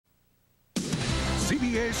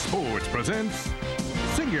CBA Sports presents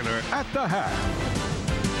Singular at the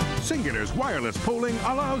Half. Singular's wireless polling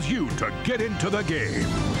allows you to get into the game.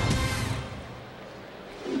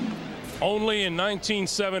 Only in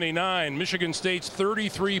 1979, Michigan State's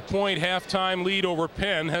 33-point halftime lead over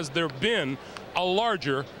Penn has there been a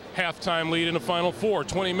larger halftime lead in the Final Four.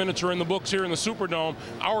 20 minutes are in the books here in the Superdome.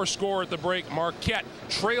 Our score at the break, Marquette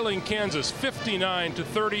trailing Kansas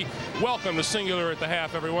 59-30. Welcome to Singular at the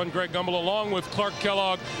Half, everyone. Greg Gumbel along with Clark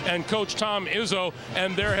Kellogg and Coach Tom Izzo.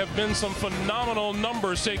 And there have been some phenomenal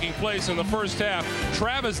numbers taking place in the first half.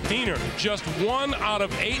 Travis Diener, just 1 out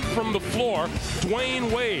of 8 from the floor.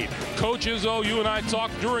 Dwayne Wade, Coach Izzo, you and I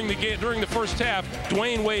talked during the first half.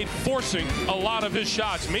 Dwayne Wade forcing a lot of his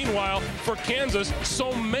shots. Meanwhile, for Kansas,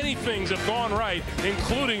 so many things have gone right,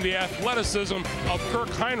 including the athleticism of Kirk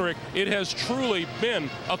Heinrich. It has truly been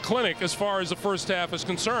a clinic as far as the first half is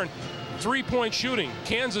concerned. 3-point shooting.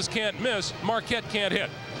 Kansas can't miss. Marquette can't hit.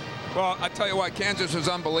 Well, I tell you what, Kansas is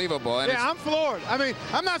unbelievable. And yeah, I'm floored. I mean,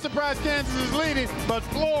 I'm not surprised Kansas is leading, but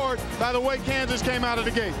floored by the way Kansas came out of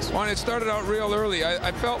the gates. When it started out real early,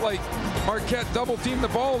 I felt like Marquette double-teamed the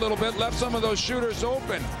ball a little bit, left some of those shooters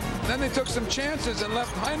open. Then they took some chances and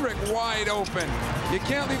left Heinrich wide open. You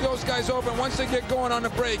can't leave those guys open. Once they get going on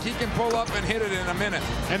the break, he can pull up and hit it in a minute.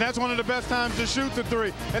 And that's one of the best times to shoot the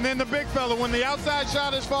three. And then the big fella, when the outside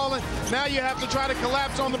shot is falling, now you have to try to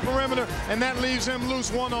collapse on the perimeter, and that leaves him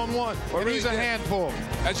loose one-on-one. And he's a handful.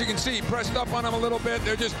 As you can see, he pressed up on him a little bit.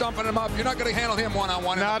 They're just dumping him up. You're not going to handle him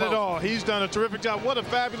one-on-one. Not at all. He's done a terrific job. What a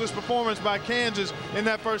fabulous performance by Kansas in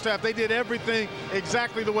that first half. They did everything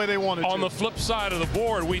exactly the way they wanted to. On the flip side of the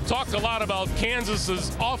board, we talked a lot about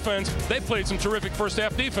Kansas's offense. They played some terrific first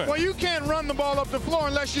half defense. Well, you can't run the ball up the floor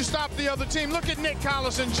unless you stop the other team. Look at Nick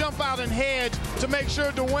Collison jump out and hedge to make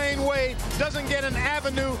sure Dwayne Wade doesn't get an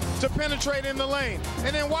avenue to penetrate in the lane.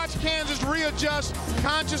 And then watch Kansas readjust,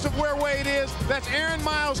 conscious of where Wade is. That's Aaron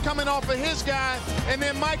Miles coming off of his guy. And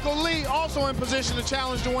then Michael Lee also in position to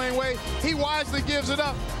challenge Dwayne Wade. He wisely gives it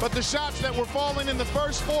up. But the shots that were falling in the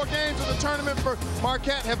first 4 games of the tournament for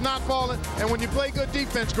Marquette have not fallen. And when you play good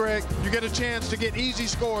defense, Greg, you get a chance to get easy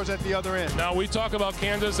scores at the other end. Now we talk about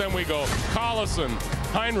Kansas and we go Collison,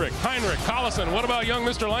 Heinrich, Collison. What about young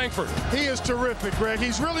Mr. Langford? He is terrific, Greg.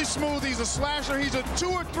 He's really smooth. He's a slasher. He's a 2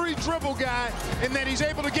 or 3 dribble guy in that he's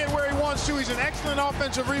able to get where he wants to. He's an excellent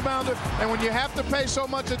offensive rebounder. And when you have to pay so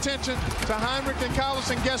much attention to Heinrich and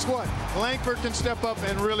Collison, guess what? Langford can step up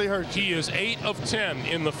and really hurt you. He is 8 of 10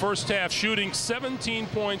 in the first half, shooting 17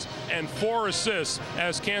 points and 4 assists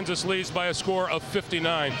as Kansas leads by a score of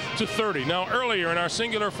 59-30. Now, earlier in our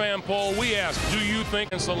Singular fan poll, we asked, do you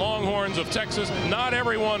think it's the Longhorns of Texas? Not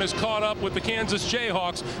everyone is caught up with the Kansas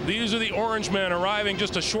Jayhawks. These are the Orange Men arriving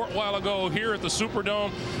just a short while ago here at the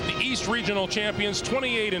Superdome. The East Regional champions,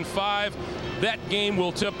 28-5. That game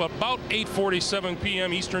will tip about 8:47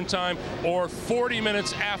 p.m. Eastern Time, or 40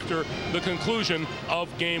 minutes after the conclusion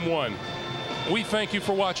of Game 1. We thank you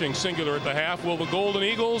for watching Singular at the Half. Will the Golden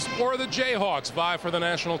Eagles or the Jayhawks vie for the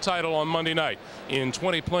national title on Monday night? In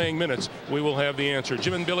 20 playing minutes, we will have the answer.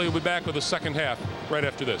 Jim and Billy will be back with the second half right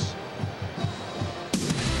after this.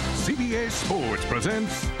 CBA Sports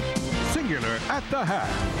presents Singular at the Half.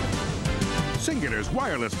 Singular's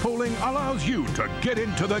wireless polling allows you to get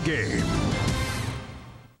into the game.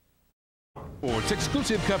 Sports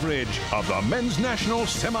exclusive coverage of the men's national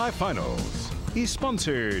semifinals is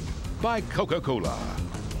sponsored by Coca-Cola,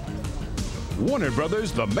 Warner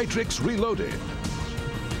Brothers The Matrix Reloaded,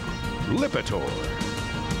 Lipitor,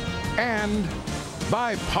 and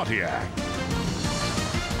by Pontiac.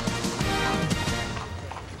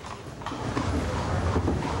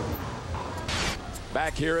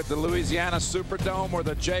 Back here at the Louisiana Superdome, where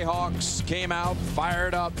the Jayhawks came out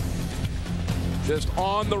fired up, just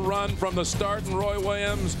on the run from the start, and Roy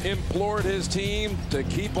Williams implored his team to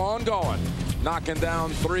keep on going, knocking down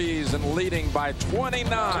threes and leading by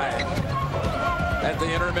 29 at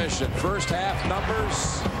the intermission. First half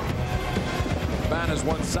numbers about as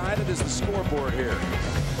one-sided as the scoreboard here.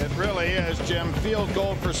 It really is, Jim. Field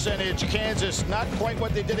goal percentage. Kansas, not quite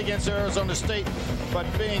what they did against Arizona State, but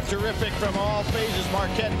being terrific from all phases.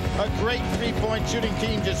 Marquette, a great three-point shooting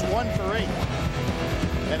team, just 1 for 8.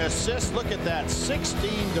 An assist, look at that,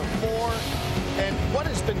 16-4. And what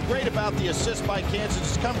has been great about the assist by Kansas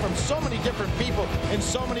has come from so many different people in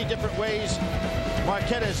so many different ways.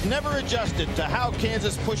 Marquette has never adjusted to how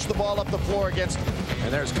Kansas pushed the ball up the floor against them.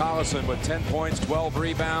 And there's Collison with 10 points, 12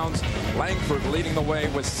 rebounds. Langford leading the way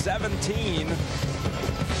with 17.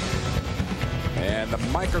 And the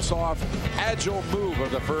Microsoft agile move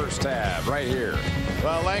of the first half right here.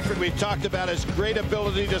 Well, Langford, we've talked about his great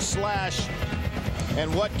ability to slash.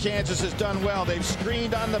 And what Kansas has done well, they've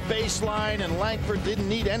screened on the baseline, and Langford didn't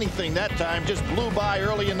need anything that time, just blew by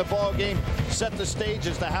early in the ball game, set the stage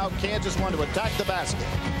as to how Kansas wanted to attack the basket.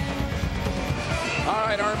 All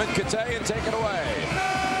right, Armin Katayan, take it away.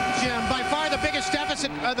 Jim, by far the biggest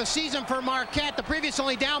deficit of the season for Marquette. The previous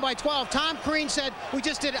only down by 12. Tom Crean said, we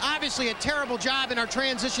just did obviously a terrible job in our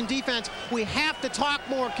transition defense. We have to talk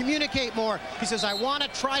more, communicate more. He says, I want to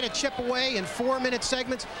try to chip away in 4-minute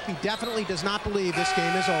segments. He definitely does not believe this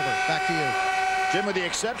game is over. Back to you. Jim, with the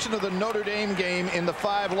exception of the Notre Dame game, in the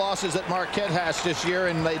 5 losses that Marquette has this year,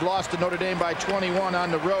 and they lost to Notre Dame by 21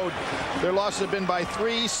 on the road, their losses have been by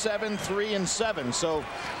 3, 7, 3, and 7. So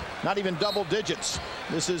not even double digits.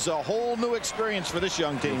 This is a whole new experience for this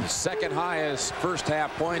young team. Second highest first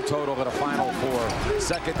half point total at a Final Four.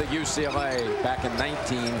 Second to UCLA back in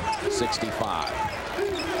 1965.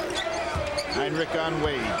 Heinrich on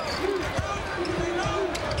Wade.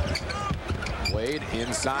 Wade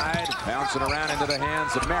inside, bouncing around into the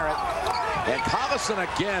hands of Merritt. And Collison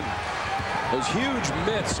again. Those huge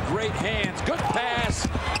mitts, great hands, good pass.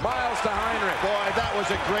 Miles to Heinrich. Boy, that was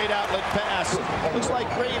a great outlet pass. Looks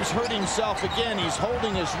like Graves hurt himself again. He's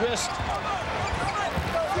holding his wrist.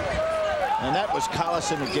 And that was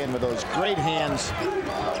Collison again with those great hands.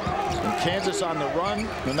 And Kansas on the run,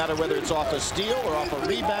 no matter whether it's off a steal or off a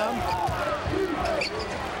rebound.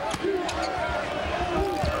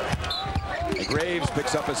 And Graves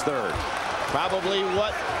picks up his third. Probably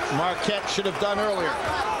what Marquette should have done earlier.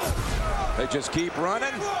 They just keep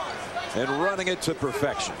running and running it to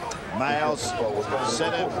perfection. Miles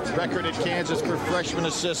set a record at Kansas for freshman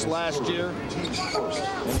assists last year.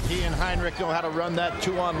 And he and Heinrich know how to run that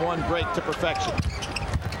 2-on-1 break to perfection.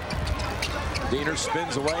 Diener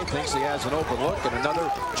spins away, thinks he has an open look, and another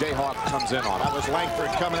Jayhawk comes in on him. That was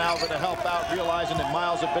Langford coming out to help out, realizing that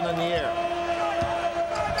Miles had been in the air.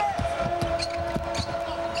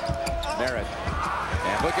 Merritt.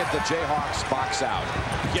 And look at the Jayhawks box out.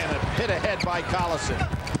 Again, a hit ahead by Collison.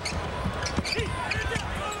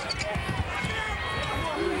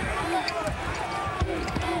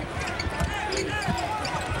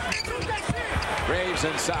 Graves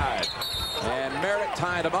inside. And Merritt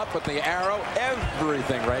tied him up with the arrow.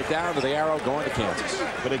 Everything right down to the arrow going to Kansas.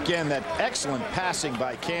 But again, that excellent passing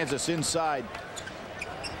by Kansas inside.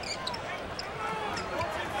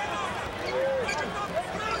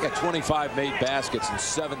 Got 25 made baskets and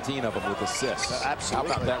 17 of them with assists. Absolutely.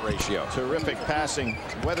 How about that ratio? Terrific passing,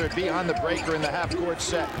 whether it be on the break or in the half-court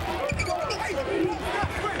set.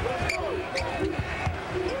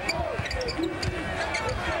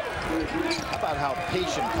 How about how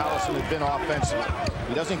patient Collison has been offensively?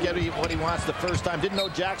 He doesn't get what he wants the first time. Didn't know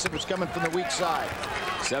Jackson was coming from the weak side.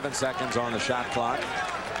 7 seconds on the shot clock.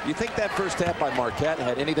 You think that first half by Marquette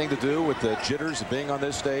had anything to do with the jitters of being on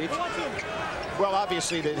this stage? Well,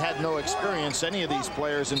 obviously, they had no experience, any of these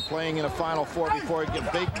players, in playing in a Final Four before. A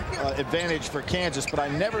big advantage for Kansas, but I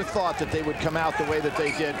never thought that they would come out the way that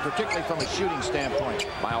they did, particularly from a shooting standpoint.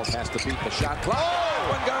 Miles has to beat the shot clock.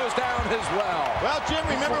 Oh, and goes down as well. Well, Jim,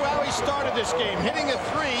 remember how he started this game, hitting a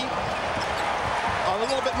three, a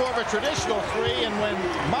little bit more of a traditional three, and when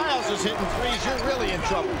Miles is hitting threes, you're really in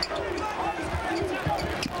trouble.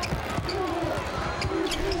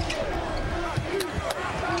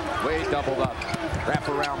 Wade doubled up.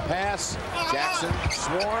 Wraparound pass. Jackson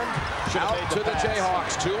swarmed. Out to the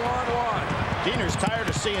Jayhawks. 2-on-1. Diener's tired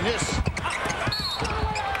of seeing this.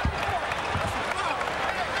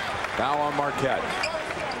 Foul on Marquette.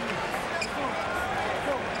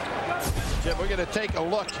 Jim, we're going to take a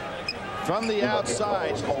look from the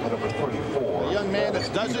outside. A young man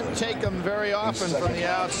that doesn't take them very often from the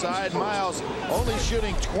outside. Miles only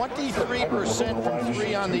shooting 23% from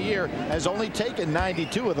 3 on the year, has only taken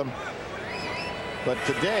 92 of them. But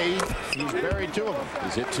today, he's buried 2 of them.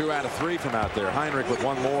 He's hit 2 out of 3 from out there. Heinrich with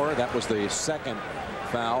 1 more. That was the second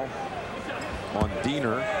foul on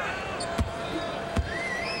Diener.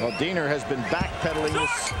 Well, Diener has been backpedaling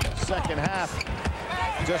this second half,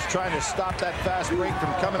 just trying to stop that fast break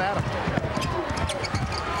from coming at him.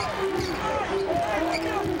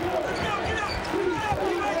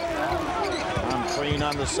 Crean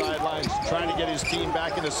on the sidelines, trying to get his team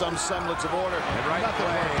back into some semblance of order. And right nothing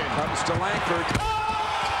away working. Comes to Langford.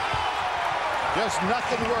 Just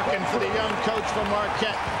nothing working for the young coach from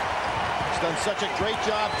Marquette. He's done such a great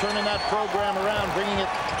job turning that program around, bringing it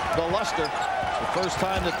the luster. It's the first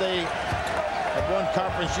time that they have won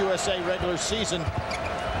Conference USA regular season.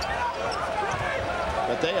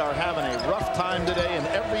 But they are having a rough time today in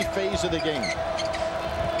every phase of the game.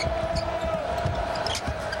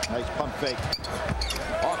 Nice pump fake.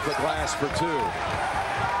 Off the glass for 2.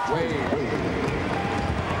 Wade.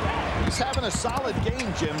 he's having a solid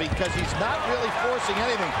game, Jim, because he's not really forcing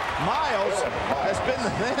anything. Miles has been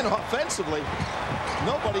the man offensively.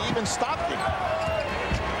 Nobody even stopped him.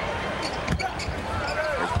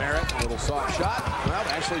 There's Merritt, a little soft shot. Well,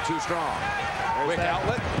 actually too strong. Quick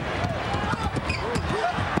outlet.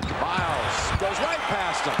 Miles goes right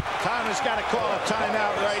past him. Thomas got to call a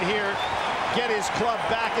timeout right here. Get his club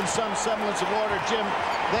back in some semblance of order, Jim.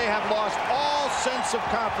 They have lost all sense of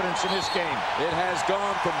confidence in this game. It has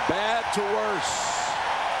gone from bad to worse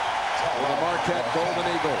for the Marquette Golden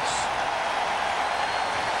Eagles.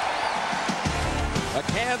 A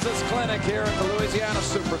Kansas clinic here in the Louisiana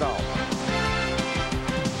Superdome.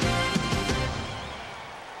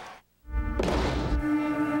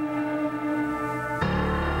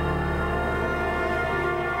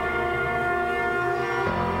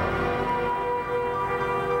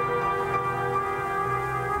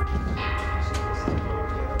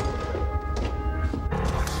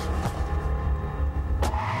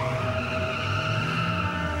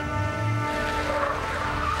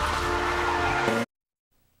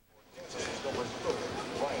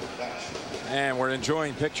 And we're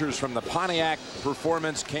enjoying pictures from the Pontiac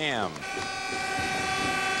Performance Cam.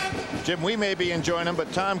 Jim, we may be enjoying them,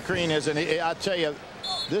 but Tom Crean is I'll tell you,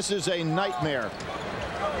 this is a nightmare.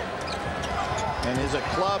 And is a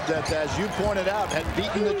club that, as you pointed out, had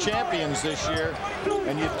beaten the champions this year.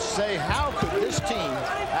 And you'd say, how could this team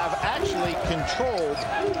have actually controlled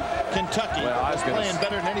Kentucky? Well, I was playing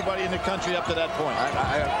better than anybody in the country up to that point.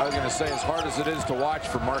 I was going to say, as hard as it is to watch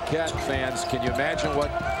for Marquette fans, can you imagine what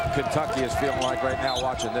Kentucky is feeling like right now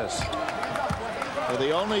watching this? Well, the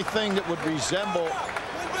only thing that would resemble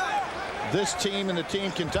this team and the team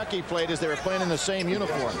Kentucky played is they were playing in the same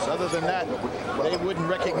uniforms. Other than that, they wouldn't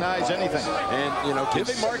recognize anything. And, you know,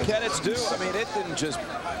 giving Marquette its due, I mean, it didn't just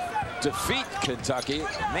defeat Kentucky. Man,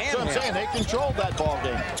 that's what I'm saying. They controlled that ball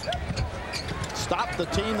game. Stopped the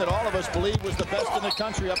team that all of us believed was the best in the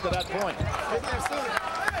country up to that point.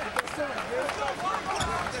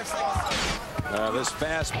 This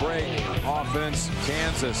fast break offense,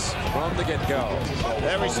 Kansas from the get-go.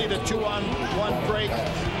 There we see the 2-on-1 break.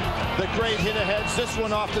 The great hit aheads. This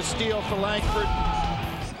one off the steal for Langford.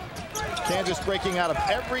 Kansas breaking out of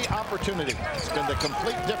every opportunity. It's been the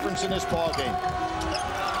complete difference in this ball game.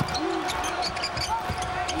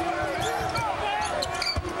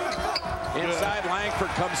 Inside, Langford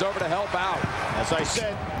comes over to help out. As I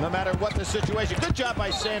said, no matter what the situation. Good job by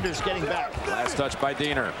Sanders getting back. Last touch by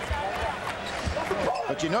Diener.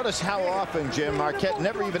 But you notice how often, Jim, Marquette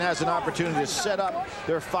never even has an opportunity to set up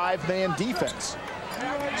their 5-man defense.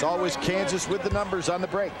 It's always Kansas with the numbers on the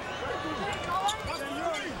break.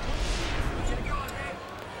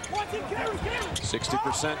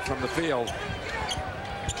 %60 from the field.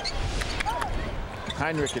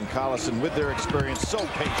 Heinrich and Collison with their experience, so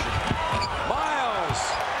patient.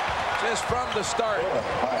 Miles, just from the start.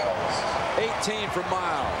 18 from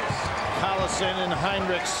Miles. Collison and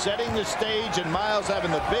Heinrich setting the stage, and Miles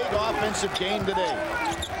having the big offensive game today.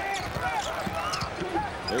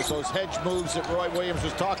 There's those hedge moves that Roy Williams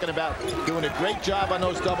was talking about, doing a great job on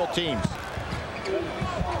those double teams.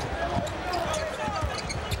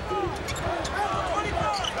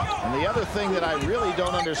 And the other thing that I really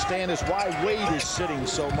don't understand is why Wade is sitting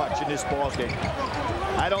so much in this ball game.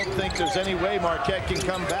 I don't think there's any way Marquette can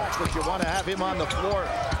come back, but you want to have him on the floor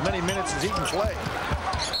as many minutes as he can play.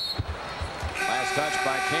 Last touch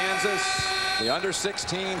by Kansas. The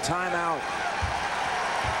under-16 timeout.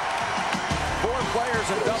 4 players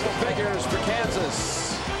in double figures for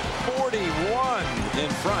Kansas. 41 in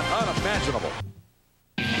front. Unimaginable.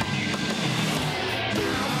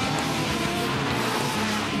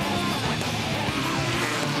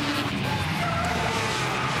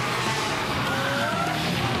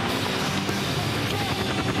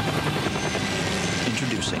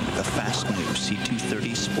 Introducing the fast new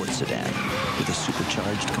C230 sports sedan with a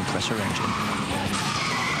supercharged compressor engine.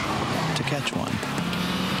 To catch one,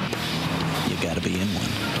 you gotta be in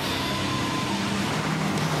one.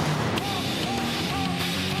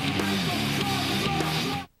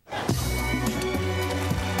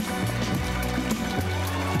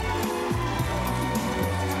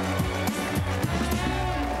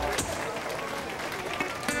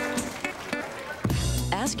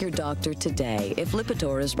 Ask your doctor today if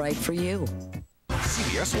Lipitor is right for you.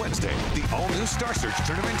 CBS Wednesday, the all-new Star Search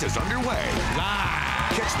tournament is underway.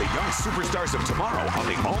 Live! Catch the young superstars of tomorrow on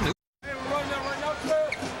the all-new.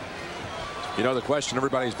 You know, the question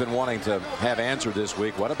everybody's been wanting to have answered this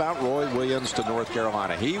week, what about Roy Williams to North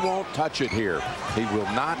Carolina? He won't touch it here. He will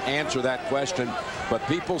not answer that question. but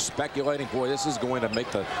people speculating, boy, this is going to make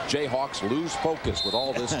the Jayhawks lose focus with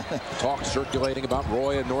all this talk circulating about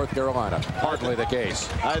Roy in North Carolina. Hardly the case.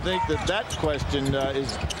 I think that question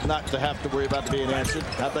is not to have to worry about being answered.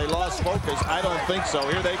 Have they lost focus? I don't think so.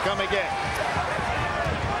 Here they come again.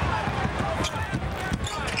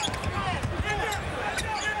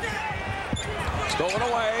 Stolen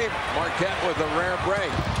away. Marquette with a rare break.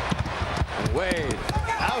 Wade.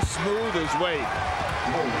 How smooth is Wade?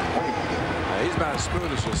 He's about as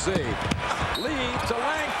smooth as you'll see. Lead to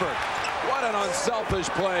Langford. What an unselfish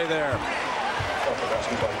play there.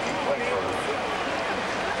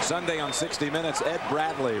 Sunday on 60 Minutes, Ed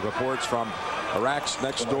Bradley reports from Iraq's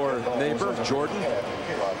next door neighbor, Jordan,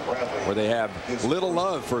 where they have little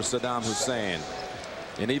love for Saddam Hussein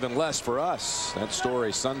and even less for us. That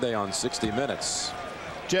story Sunday on 60 Minutes.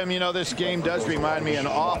 Jim, you know, this game does remind me an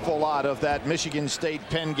awful lot of that Michigan State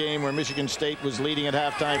Penn game where Michigan State was leading at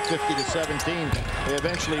halftime 50-17. They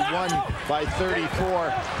eventually won by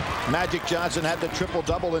 34. Magic Johnson had the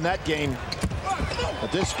triple-double in that game.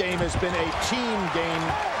 But this game has been a team game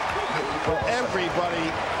for everybody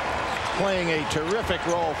playing a terrific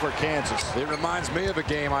role for Kansas. It reminds me of a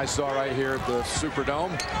game I saw right here at the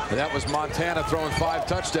Superdome. And that was Montana throwing 5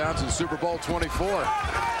 touchdowns in Super Bowl 24.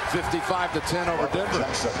 55-10 over Denver.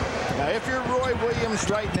 Now, if you're Roy Williams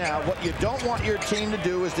right now, what you don't want your team to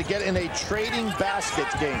do is to get in a trading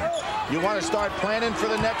baskets game. You want to start planning for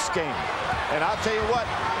the next game. And I'll tell you what,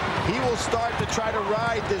 he will start to try to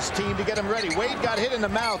ride this team to get him ready. Wade got hit in the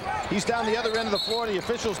mouth. He's down the other end of the floor. The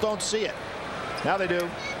officials don't see it. Now they do.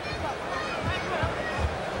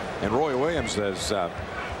 And Roy Williams has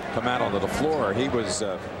come out onto the floor. He was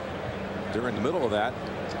during the middle of that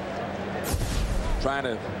trying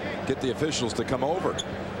to get the officials to come over.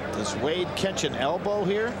 Does Wade catch an elbow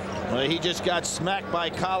here? Well, he just got smacked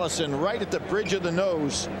by Collison right at the bridge of the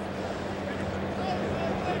nose.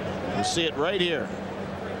 You see it right here.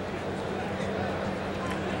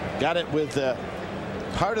 Got it with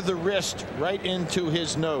part of the wrist right into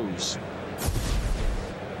his nose.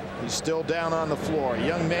 He's still down on the floor. A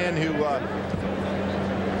young man who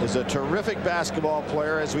is a terrific basketball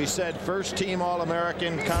player. As we said, first team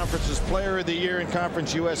All-American, Conference's Player of the Year in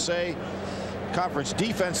Conference USA, Conference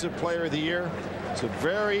Defensive Player of the Year. It's a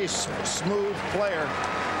very smooth player.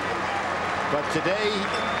 But today,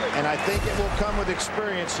 and I think it will come with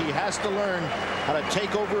experience, he has to learn how to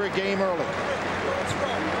take over a game early.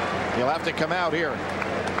 He'll have to come out here.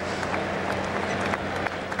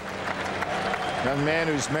 Young man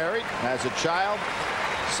who's married, has a child,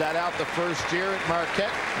 sat out the first year at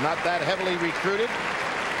Marquette, not that heavily recruited.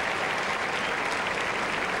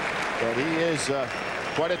 But he is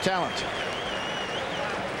quite a talent.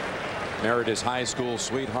 Married his high school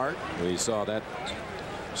sweetheart. We saw that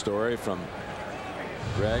story from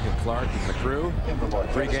Greg and Clark and the crew.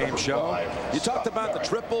 Pre-game show. You talked about the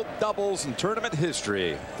triple doubles in tournament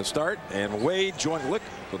history at the start, and Wade joined. Look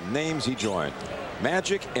the names he joined.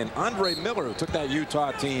 Magic and Andre Miller, who took that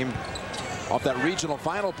Utah team off that regional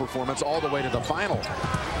final performance all the way to the final.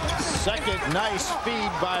 Second nice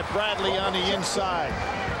feed by Bradley on the inside.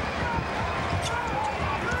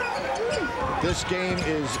 This game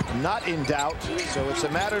is not in doubt, so it's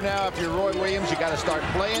a matter now, if you're Roy Williams, you got to start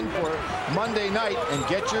playing for Monday night and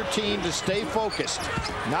get your team to stay focused,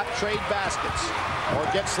 not trade baskets or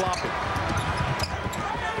get sloppy.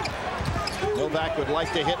 Novak would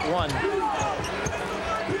like to hit one.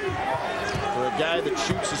 For a guy that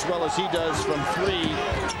shoots as well as he does from 3,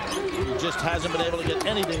 he just hasn't been able to get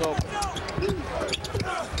anything open.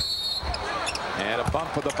 And a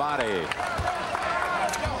bump of the body.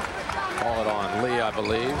 Call it on Lee, I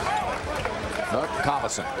believe. No,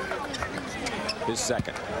 Collison. His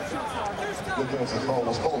second.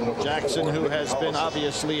 Jackson, who has been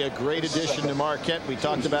obviously a great addition to Marquette. We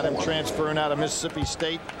talked about him transferring out of Mississippi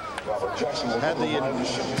State. Had the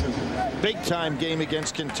big-time game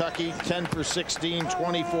against Kentucky, 10 for 16,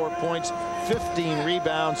 24 points, 15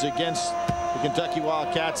 rebounds against the Kentucky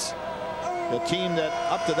Wildcats, the team that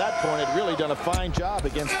up to that point had really done a fine job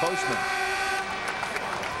against Postman.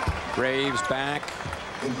 Graves back.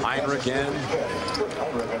 Heinrich in.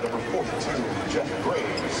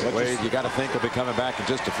 Wade, you got to think he'll be coming back in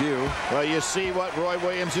just a few. Well, you see what Roy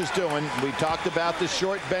Williams is doing. We talked about the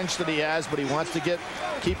short bench that he has, but he wants to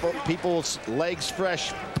keep people's legs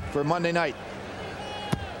fresh for Monday night.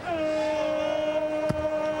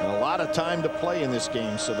 And a lot of time to play in this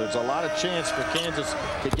game, so there's a lot of chance for Kansas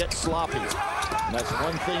to get sloppy. And that's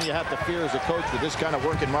one thing you have to fear as a coach with this kind of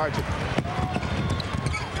working margin.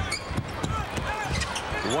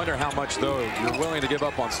 You wonder how much, though, you're willing to give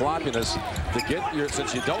up on sloppiness to get your,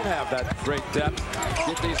 since you don't have that great depth,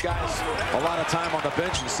 get these guys a lot of time on the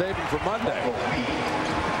bench and save them for Monday.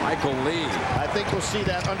 Michael Lee. I think we'll see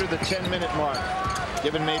that under the 10-minute mark,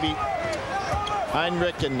 given maybe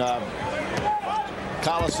Heinrich and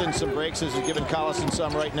Collison some breaks, as he's given Collison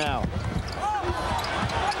some right now.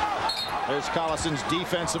 There's Collison's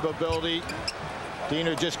defensive ability.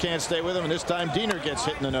 Diener just can't stay with him, and this time Diener gets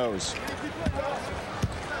hit in the nose.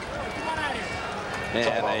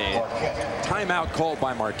 And a timeout called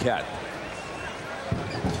by Marquette.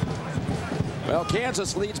 Well,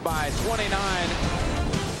 Kansas leads by 29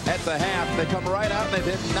 at the half. They come right out and they've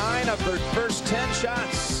hit 9 of their first 10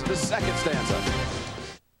 shots. The second stanza.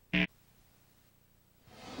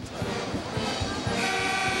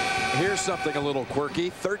 Here's something a little quirky.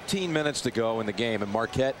 13 minutes to go in the game, and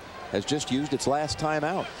Marquette has just used its last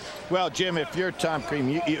timeout. Well, Jim, if you're Tom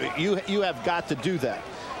Crean, you have got to do that.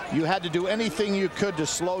 You had to do anything you could to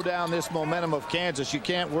slow down this momentum of Kansas. You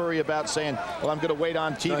can't worry about saying, well, I'm going to wait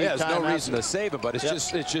on TV. There's no reason to save it, but it's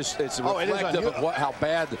just reflective of how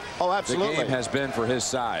bad the game has been for his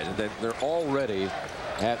side. They've already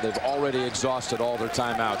exhausted all their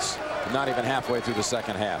timeouts, not even halfway through the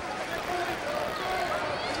second half.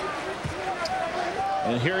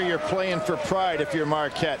 And here you're playing for pride if you're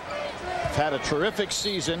Marquette. Had a terrific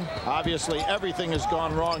season. Obviously, everything has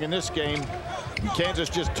gone wrong in this game. Kansas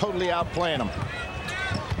just totally outplaying them.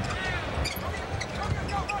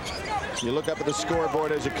 You look up at the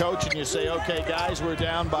scoreboard as a coach and you say, okay, guys, we're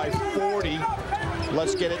down by 40.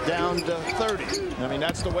 Let's get it down to 30. I mean,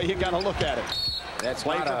 that's the way you got to look at it. That's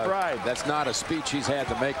play for pride. That's not a speech he's had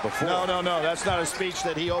to make before. No. That's not a speech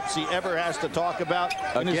that he hopes he ever has to talk about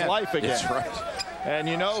in his life again. That's right. And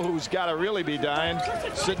you know who's got to really be dying?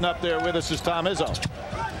 Sitting up there with us is Tom Izzo.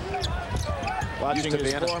 Watching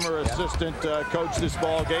his former assistant coach this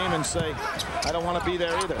ball game and say, I don't want to be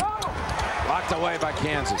there either. Locked away by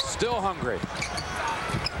Kansas. Still hungry.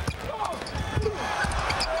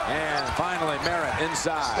 And finally, Merritt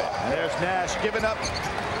inside. And there's Nash giving up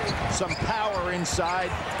some power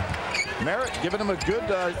inside. Merritt giving him a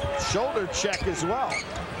good shoulder check as well.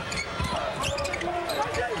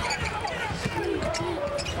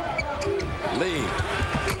 Lee.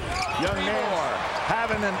 Young man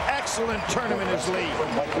having an excellent tournament as Lee.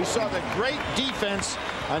 We saw the great defense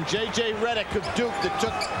on J.J. Redick of Duke that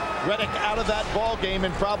took Redick out of that ball game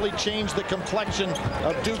and probably changed the complexion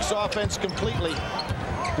of Duke's offense completely.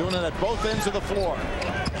 Doing it at both ends of the floor.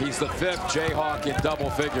 He's the 5th Jayhawk in double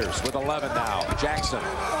figures with 11 now. Jackson.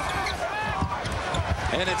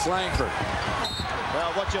 And it's Langford.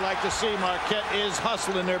 Well, what you like to see, Marquette is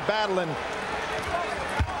hustling. They're battling.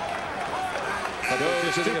 Go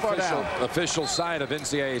to the official site of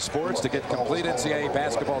NCAA Sports to get complete NCAA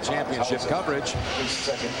basketball championship coverage.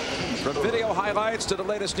 From video highlights to the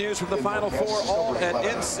latest news from the Final Four, all at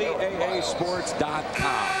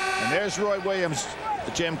NCAAsports.com. And there's Roy Williams,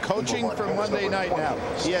 Jim, coaching for Monday night now.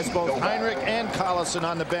 He has both Heinrich and Collison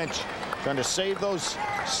on the bench, trying to save those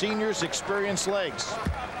seniors' experienced legs.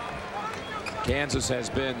 Kansas has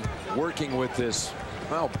been working with this,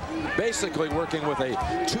 well, basically working with a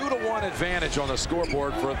 2-to-1 advantage on the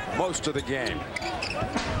scoreboard for most of the game.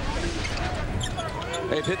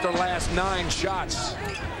 They've hit their last 9 shots.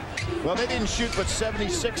 Well, they didn't shoot but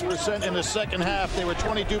 76% in the second half. They were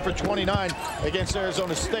 22 for 29 against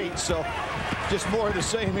Arizona State, so just more of the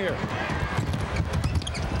same here.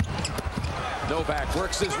 Novak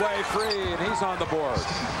works his way free, and he's on the board.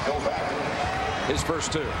 Novak. His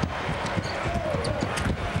first 2.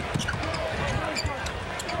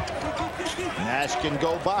 Nash can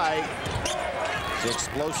go by. The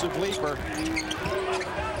explosive leaper.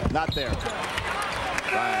 Not there.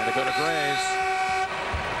 Trying to go to Graves.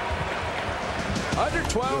 Under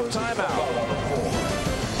 12 timeout.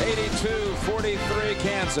 82-43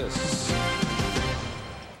 Kansas.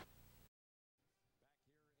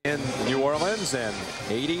 In New Orleans, and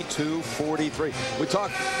 82-43. We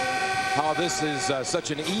talked how this is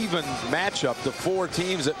such an even matchup. The 4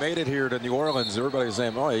 teams that made it here to New Orleans, everybody's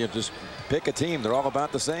saying, oh, you just pick a team. They're all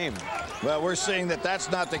about the same. Well, we're seeing that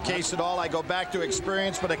that's not the case at all. I go back to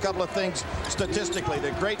experience, but a couple of things statistically.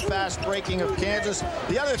 The great fast breaking of Kansas.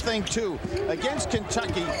 The other thing, too, against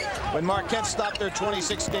Kentucky, when Marquette stopped their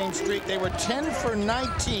 26-game streak, they were 10 for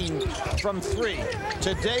 19 from 3.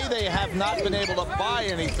 Today, they have not been able to buy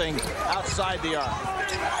anything outside the arc.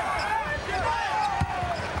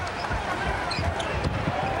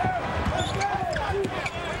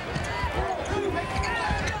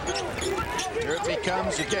 Here it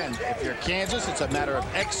becomes, again, if you're Kansas, it's a matter of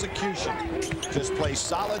execution. Just play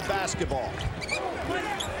solid basketball.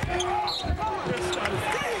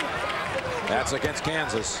 That's against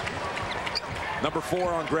Kansas. Number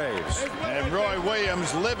 4 on Graves. And Roy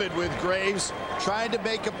Williams livid with Graves, trying to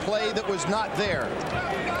make a play that was not there.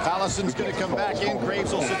 Collison's going to come back in.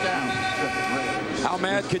 Graves will sit down. How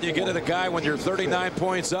mad can you get at a guy when you're 39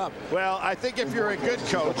 points up? Well, I think if you're a good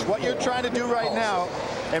coach, what you're trying to do right now,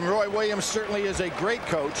 and Roy Williams certainly is a great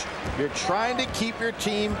coach, you're trying to keep your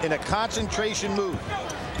team in a concentration mood.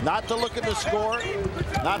 Not to look at the score,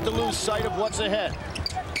 not to lose sight of what's ahead.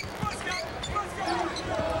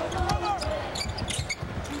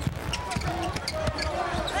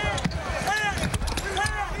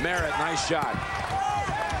 Merritt, nice shot.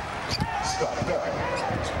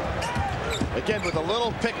 Again, with a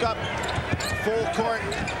little pickup, full court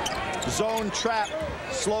zone trap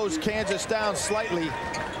slows Kansas down slightly.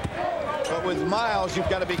 But with Miles, you've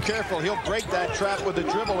got to be careful. He'll break that trap with a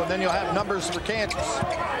dribble, and then you'll have numbers for Kansas.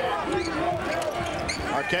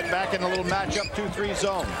 Marquette back in a little matchup 2-3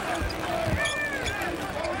 zone.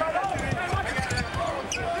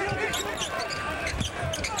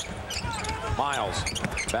 Miles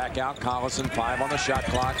back out. Collison, 5 on the shot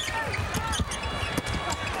clock.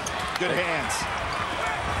 Good hands.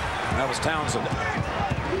 That was Townsend.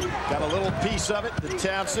 Got a little piece of it to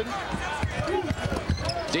Townsend.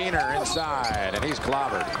 Diener inside, and he's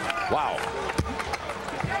clobbered. Wow.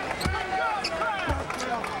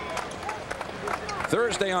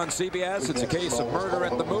 Thursday on CBS, it's a case of murder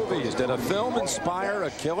at the movies. Did a film inspire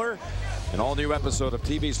a killer? An all-new episode of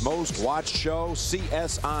TV's most watched show,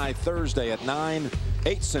 CSI, Thursday at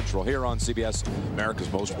 9/8 Central here on CBS, America's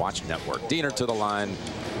most watched network. Diener to the line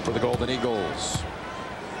for the Golden Eagles.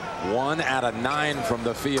 1 out of 9 from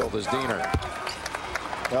the field is Diener.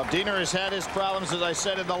 Well, Diener has had his problems, as I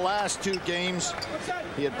said, in the last 2 games.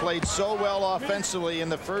 He had played so well offensively in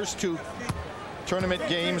the first 2 tournament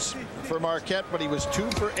games for Marquette, but he was 2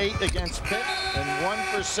 for 8 against Pitt and 1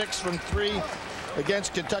 for 6 from 3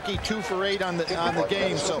 against Kentucky, 2 for 8 on the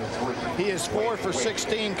game. So he is 4 for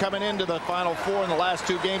 16 coming into the Final Four in the last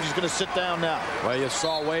 2 games. He's going to sit down now. Well, you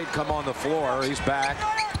saw Wade come on the floor. He's back.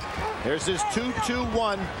 Here's his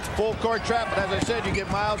 2-2-1 full court trap. But as I said, you give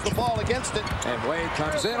Miles the ball against it. And Wade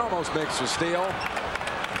comes in, almost makes a steal.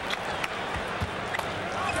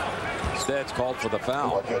 Instead, called for the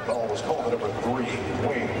foul.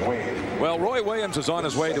 Well, Roy Williams is on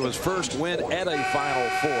his way to his first win at a Final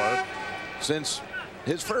Four since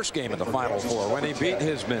his first game in the Final Four, when he beat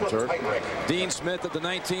his mentor, Dean Smith, at the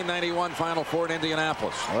 1991 Final Four in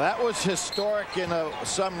Indianapolis. Well, that was historic in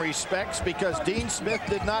some respects, because Dean Smith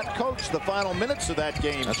did not coach the final minutes of that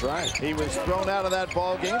game. That's right. He was thrown out of that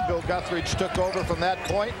ball game. Bill Guthridge took over from that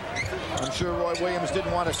point. I'm sure Roy Williams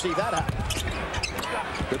didn't want to see that happen.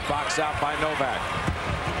 Good box out by Novak.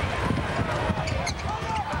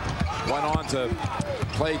 Went on to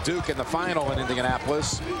play Duke in the final in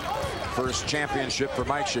Indianapolis. First championship for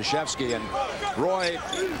Mike Krzyzewski. And Roy,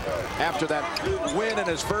 after that win in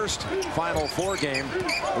his first Final Four game,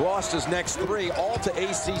 lost his next 3, all to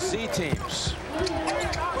ACC teams.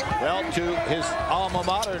 Well, to his alma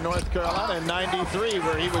mater, North Carolina, in '93,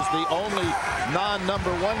 where he was the only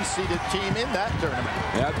non-number 1 seeded team in that tournament.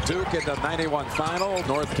 Yeah, Duke in the '91 final,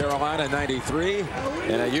 North Carolina in '93,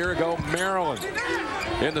 and a year ago, Maryland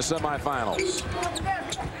in the semifinals.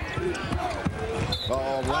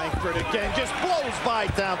 Oh, Langford again just blows by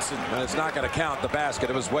Townsend. And it's not going to count the basket.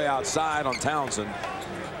 It was way outside on Townsend.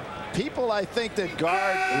 People, I think, that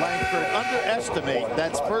guard Langford underestimate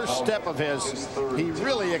that first step of his. He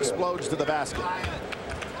really explodes to the basket.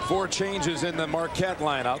 4 changes in the Marquette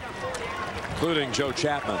lineup, including Joe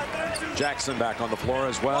Chapman. Jackson back on the floor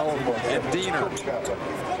as well, and Diener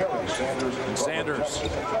and Sanders.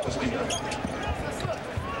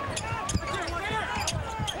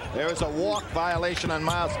 There's a walk violation on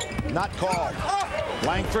Miles, not called.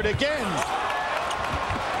 Langford again.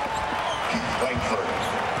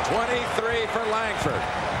 23 for Langford.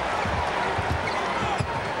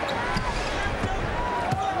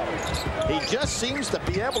 He just seems to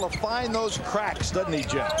be able to find those cracks, doesn't he,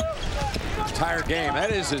 Jim? Entire game.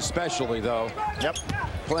 That is his specialty, though. Yep.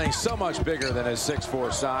 Playing so much bigger than his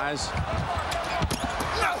 6'4" size.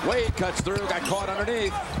 Wade cuts through, got caught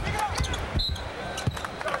underneath.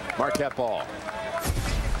 Marquette ball.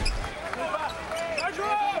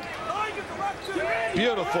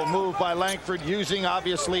 Beautiful move by Langford, using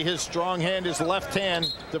obviously his strong hand, his left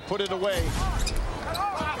hand, to put it away.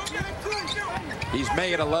 He's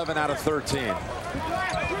made 11 out of 13.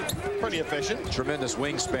 Pretty efficient. Tremendous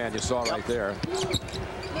wingspan you saw right there.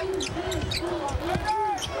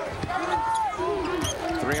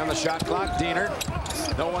 3 on the shot clock. Diener.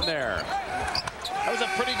 No one there. That was a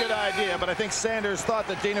pretty good idea, but I think Sanders thought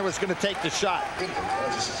that Dina was going to take the shot.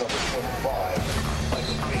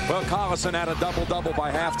 Well, Collison had a double-double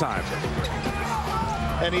by halftime.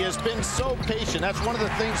 And he has been so patient. That's one of the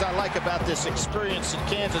things I like about this experience in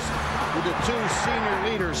Kansas with the two senior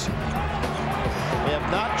leaders. They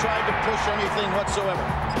have not tried to push anything whatsoever.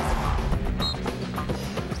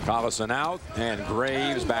 Collison out, and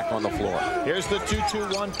Graves back on the floor. Here's the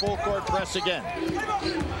 2-2-1 full court press again.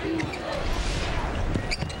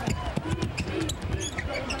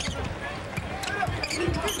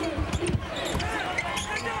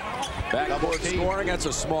 Backcourt scoring, that's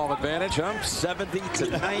a small advantage, huh?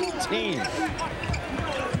 70-19.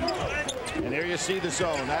 And here you see the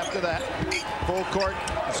zone. After that, full court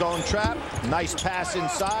zone trap. Nice pass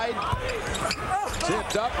inside.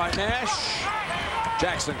 Tipped up by Nash.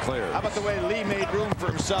 Jackson clears. How about the way Lee made room for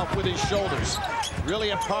himself with his shoulders? Really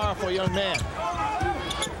a powerful young man.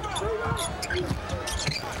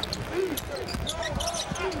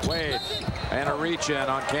 Wade, and a reach in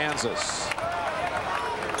on Kansas.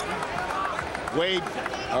 Wade,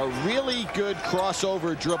 a really good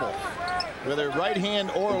crossover dribble. Whether right hand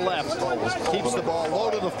or left, keeps the ball low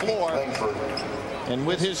to the floor. And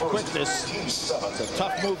with his quickness, it's a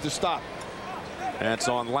tough move to stop. That's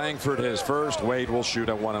on Langford, his first. Wade will shoot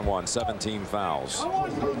at 1-1, 17 fouls.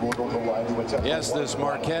 Yes, this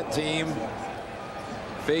Marquette team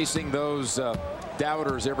facing those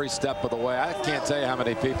doubters every step of the way. I can't tell you how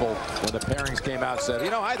many people, when the pairings came out, said,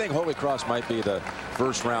 you know, I think Holy Cross might be the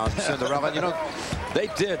first round Cinderella. You know, they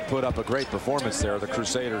did put up a great performance there, the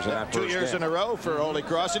Crusaders, in that first 2 years in a row for Holy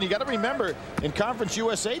Cross. And you got to remember, in Conference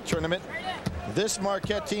USA tournament, this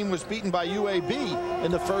Marquette team was beaten by UAB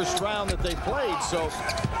in the first round that they played. So,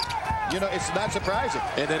 you know, it's not surprising.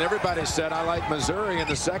 And then everybody said, I like Missouri in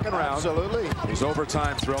the second round. Absolutely. It was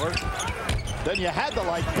overtime thriller. Then you had to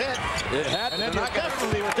like Pitt. It had, and then you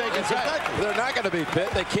definitely were taking Kentucky. They're not going to beat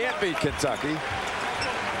Pitt. They can't beat Kentucky.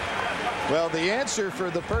 Well, the answer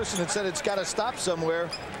for the person that said it's got to stop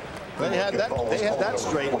somewhere, they had that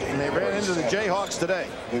straight, and they ran into the Jayhawks today.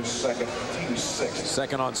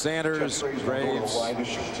 Second on Sanders. Graves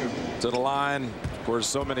to the line. Of course,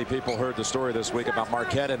 so many people heard the story this week about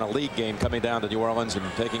Marquette in a league game coming down to New Orleans and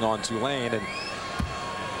taking on Tulane. And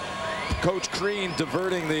Coach Crean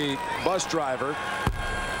diverting the bus driver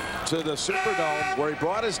to the Superdome, where he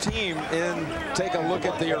brought his team in, take a look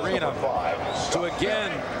at the arena to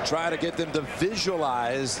again try to get them to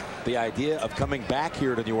visualize the idea of coming back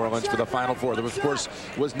here to New Orleans for the Final Four. There was, of course,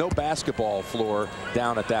 was no basketball floor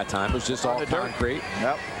down at that time. It was just all concrete.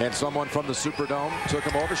 Yep. And someone from the Superdome took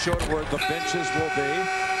him over, showed him where the benches will be.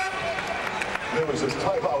 There was a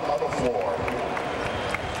timeout on the floor.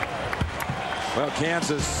 Well,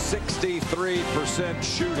 Kansas 63%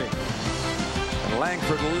 shooting. And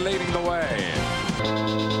Langford leading the way.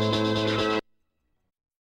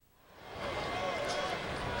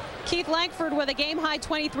 Keith Langford with a game-high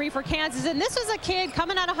 23 for Kansas. And this was a kid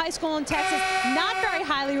coming out of high school in Texas, not very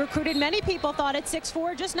highly recruited. Many people thought at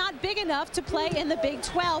 6'4", just not big enough to play in the Big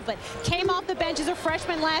 12, but came off the bench as a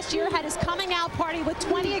freshman last year, had his coming-out party with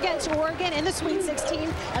 20 against Oregon in the Sweet 16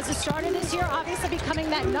 as a starter this year, obviously becoming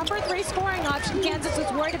that #3 scoring option Kansas was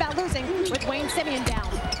worried about losing with Wayne Simeon down.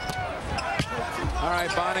 All right,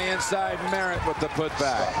 Bonnie inside, Merritt with the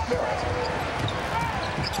putback.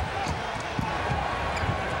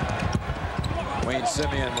 Wayne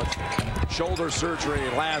Simeon with shoulder surgery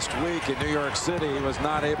last week in New York City. He was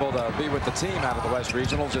not able to be with the team out of the West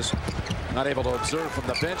Regional, just not able to observe from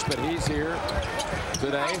the bench, but he's here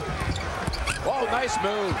today. Oh, nice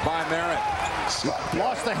move by Merritt.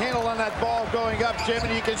 Lost the handle on that ball going up, Jim,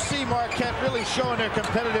 and you can see Marquette really showing their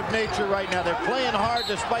competitive nature right now. They're playing hard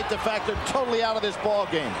despite the fact they're totally out of this ball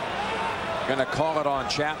game. Going to call it on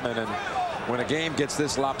Chapman, and when a game gets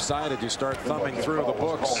this lopsided, you start thumbing through the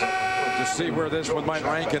books to see where this one might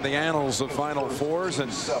rank in the annals of Final Fours.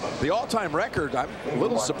 And the all-time record, I'm a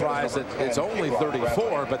little surprised that it's only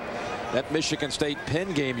 34, but that Michigan State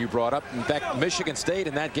Penn game you brought up, in fact, Michigan State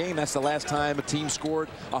in that game, that's the last time a team scored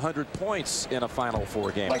 100 points in a Final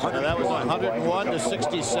Four game. That was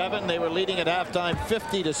 101-67. They were leading at halftime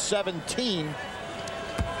 50-17.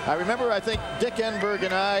 I remember, I think Dick Enberg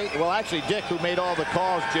and I, well, actually Dick, who made all the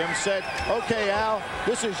calls, Jim, said, okay, Al,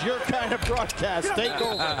 this is your kind of broadcast. Take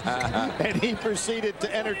over. And he proceeded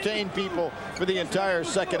to entertain people for the entire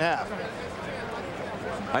second half.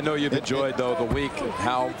 I know you've enjoyed, though, the week,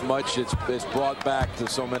 how much it's brought back to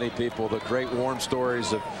so many people, the great warm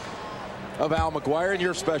stories of Al McGuire and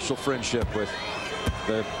your special friendship with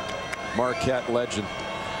the Marquette legend.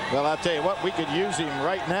 Well, I'll tell you what, we could use him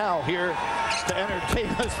right now here to entertain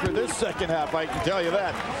us for this second half, I can tell you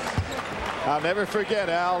that. I'll never forget,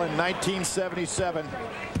 Al, in 1977,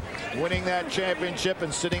 winning that championship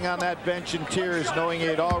and sitting on that bench in tears, knowing he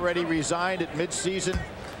had already resigned at midseason,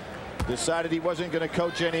 decided he wasn't going to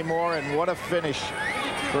coach anymore, and what a finish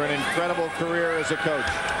for an incredible career as a coach.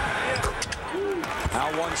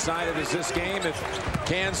 How one-sided is this game? If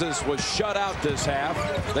Kansas was shut out this half,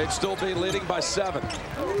 they'd still be leading by 7.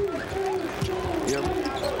 You're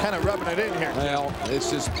kind of rubbing it in here. Well, it's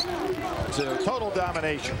just a total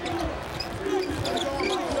domination.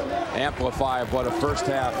 Amplify of what a first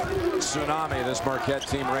half tsunami this Marquette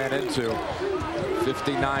team ran into.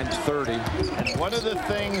 59-30. And one of the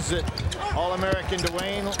things that All-American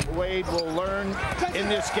Dwayne Wade will learn in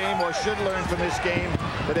this game, or should learn from this game,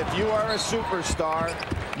 that if you are a superstar,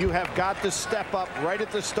 you have got to step up right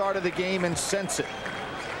at the start of the game and sense it.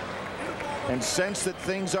 And sense that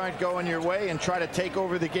things aren't going your way and try to take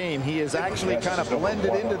over the game. He is actually kind of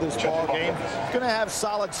blended into this ball game. He's going to have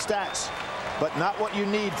solid stats, but not what you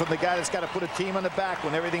need from the guy that's got to put a team on the back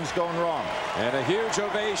when everything's going wrong. And a huge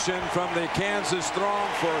ovation from the Kansas throng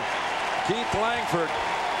for Keith Langford.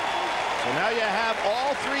 So now you have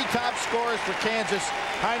all 3 top scorers for Kansas,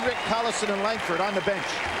 Heinrich, Collison, and Langford on the bench.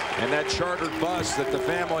 And that chartered bus that the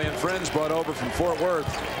family and friends brought over from Fort Worth,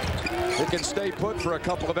 it can stay put for a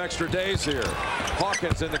couple of extra days here.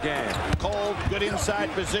 Hawkins in the game. Cold, good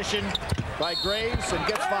inside position by Graves, and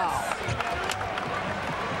gets fouled.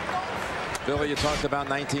 Billy, you talked about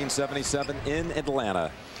 1977 in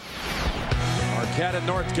Atlanta. Marquette in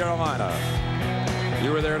North Carolina.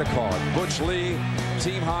 You were there to call it. Butch Lee,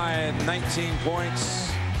 team high 19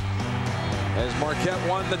 points as Marquette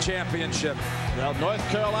won the championship. Well, North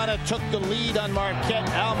Carolina took the lead on Marquette.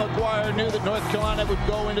 Al McGuire knew that North Carolina would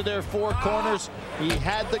go into their 4 corners. He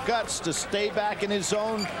had the guts to stay back in his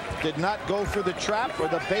zone, did not go for the trap or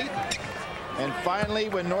the bait. And finally,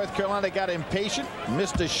 when North Carolina got impatient,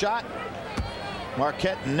 missed a shot,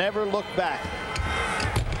 Marquette never looked back.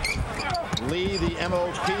 Lee, the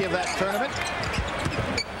MOP of that tournament,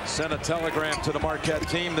 sent a telegram to the Marquette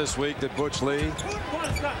team this week that Butch Lee.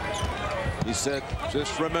 He said,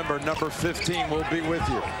 just remember, number 15 will be with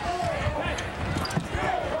you.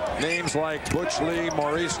 Names like Butch Lee,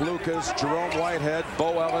 Maurice Lucas, Jerome Whitehead,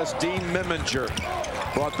 Bo Ellis, Dean Miminger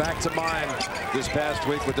brought back to mind this past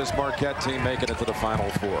week with this Marquette team making it to the Final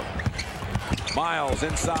Four. Miles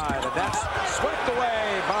inside, and that's swept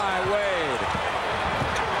away by Wade.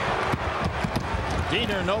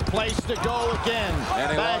 Diener, no place to go again.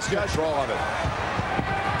 And he lost control of it.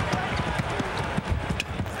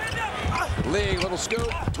 Lee, little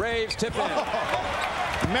scoop. Graves tip in.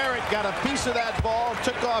 Merritt got a piece of that ball,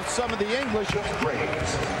 took off some of the English.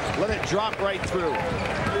 Let it drop right through.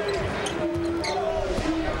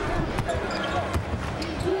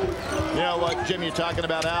 You know what, Jim, you're talking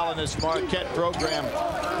about Al and this Marquette program.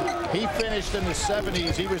 He finished in the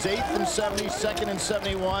 70s. He was 8th in 70, 2nd in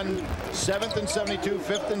 71, 7th in 72,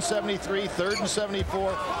 5th in 73, 3rd in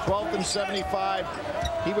 74, 12th in 75.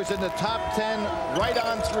 He was in the top 10 right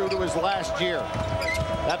on through to his last year.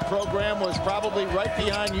 That program was probably right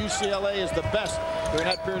behind UCLA as the best during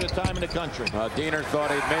that period of time in the country. Diener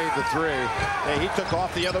thought he'd made the 3. Hey, he took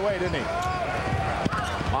off the other way, didn't he?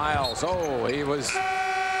 Miles, he was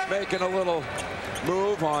making a little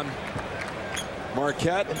move on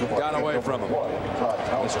Marquette, got away from him.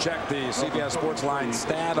 Let's check the CBS Sportsline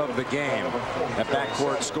stat of the game, that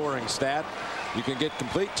backcourt scoring stat. You can get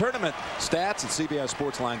complete tournament stats at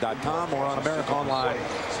CBSSportsline.com or on America Online.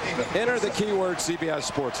 Enter the keyword CBS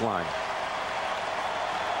Sportsline.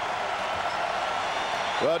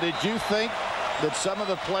 Well, did you think that some of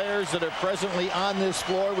the players that are presently on this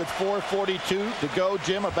floor with 4:42 to go,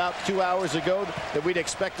 Jim, about 2 hours ago, that we'd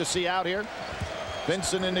expect to see out here?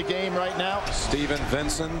 Vinson in the game right now. Steven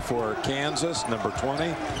Vinson for Kansas, number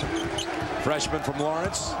 20. Freshman from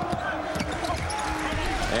Lawrence.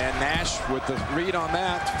 And Nash with the read on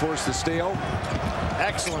that, forced the steal.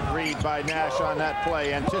 Excellent read by Nash on that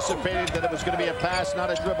play. Anticipated that it was going to be a pass, not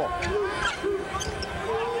a dribble.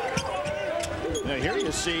 Now here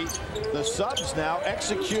you see the subs now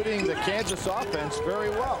executing the Kansas offense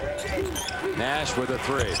very well. Nash with a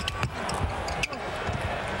 3.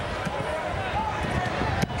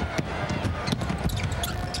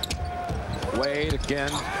 Wade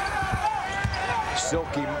again,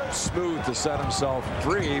 silky smooth to set himself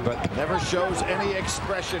free, but never shows any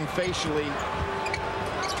expression facially.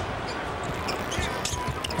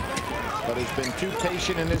 But has been too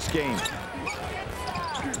patient in this game.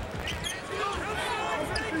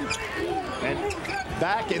 And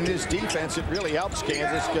back in this defense, it really helps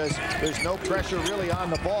Kansas because there's no pressure really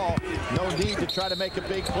on the ball. No need to try to make a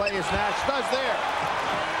big play as Nash does there.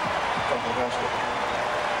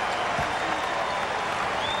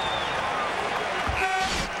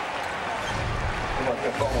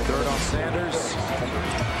 Sanders.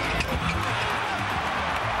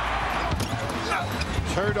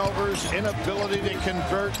 Turnovers, inability to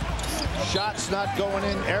convert, shots not going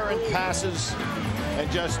in, errant passes,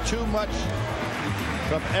 and just too much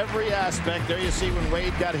from every aspect. There you see when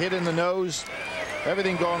Wade got hit in the nose.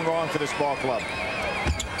 Everything going wrong for this ball club.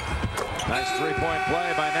 Nice three-point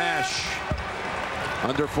play by Nash.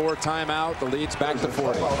 Under 4 timeout. The lead's back to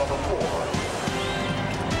 40.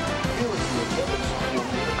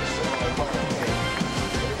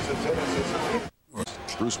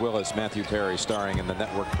 Bruce Willis, Matthew Perry starring in the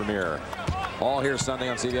network premiere. All here Sunday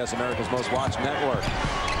on CBS, America's Most Watched Network.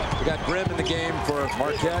 We got Grimm in the game for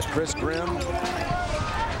Marquette. Chris Grimm,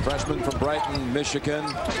 freshman from Brighton, Michigan.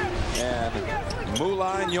 And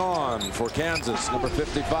Moulin Yon for Kansas, number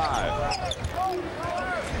 55.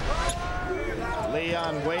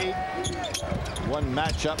 Leon Wade. One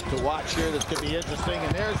matchup to watch here that could be interesting.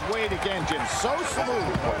 And there's Wade again, Jim. So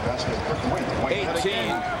smooth.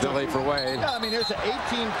 18, Billy, for Wade. Yeah, I mean, there's an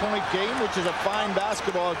 18-point game, which is a fine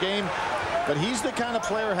basketball game. But he's the kind of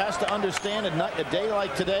player who has to understand a day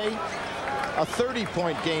like today, a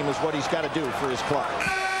 30-point game is what he's got to do for his club.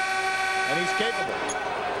 And he's capable.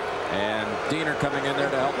 And Diener coming in there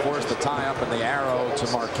to help force the tie-up and the arrow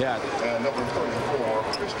to Marquette. And number 34,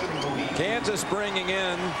 Christian. Kansas bringing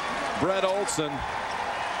in Brett Olson,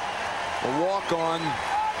 the walk-on,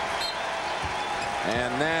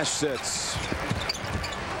 and Nash sits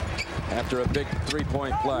after a big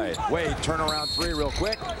three-point play. Wade, turnaround three real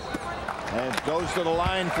quick. And goes to the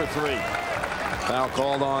line for 3. Foul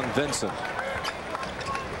called on Vincent.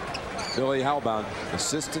 Billy, how about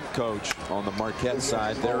assistant coach on the Marquette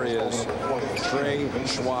side? There he is, Trey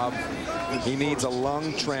Schwab. He needs a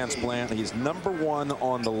lung transplant. He's #1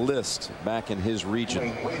 on the list back in his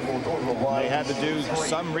region. Well, he had to do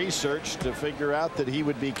some research to figure out that he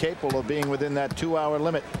would be capable of being within that 2-hour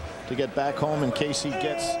limit to get back home in case he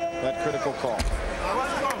gets that critical call.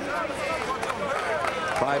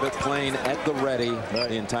 Private plane at the ready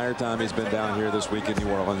the entire time he's been down here this week in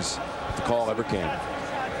New Orleans. If the call ever came.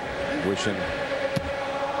 Wish him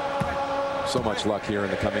so much luck here in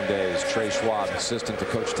the coming days. Trey Schwab, assistant to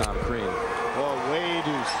Coach Tom Crean. Well, Wade,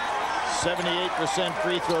 who's 78%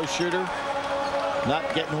 free throw shooter, not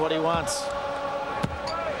getting what he wants.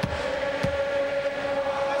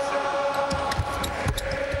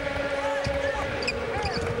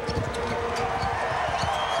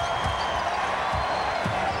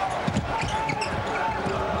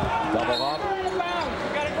 Double up.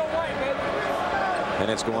 And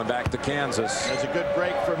it's going back to Kansas. There's a good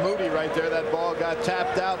break for Moody right there. That ball got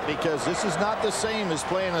tapped out because this is not the same as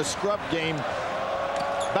playing a scrub game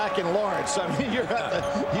back in Lawrence. I mean, you're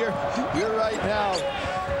right now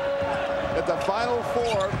at the Final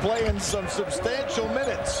Four playing some substantial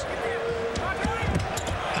minutes.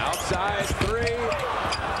 Outside 3.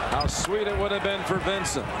 How sweet it would have been for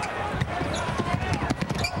Vincent.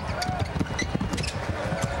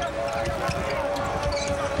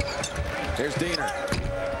 Here's Diener.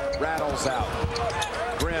 Rattles out.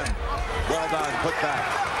 Grimm. Well done. Put back.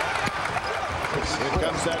 Here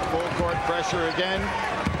comes that full court pressure again.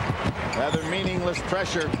 Rather meaningless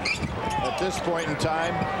pressure at this point in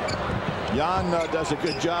time. Jan does a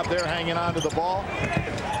good job there hanging on to the ball.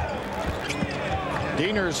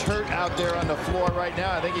 Diener's hurt out there on the floor right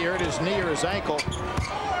now. I think he hurt his knee or his ankle.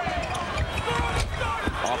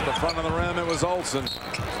 Off the front of the rim, it was Olson.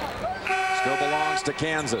 Still belongs to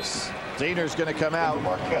Kansas. Diener's going to come out.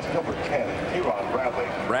 Marquette, number 10, Huron Bradley.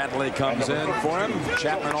 Bradley comes in for him.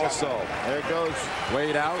 Chapman also. There it goes.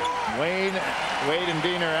 Wade out. Wade and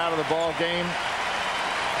Diener out of the ball game.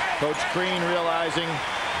 Coach Crean realizing,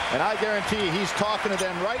 and I guarantee he's talking to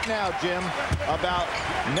them right now, Jim, about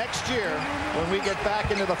next year when we get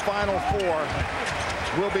back into the Final Four,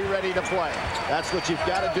 we'll be ready to play. That's what you've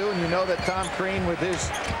got to do, and you know that Tom Crean, with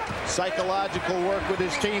his psychological work with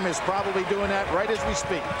his team, is probably doing that right as we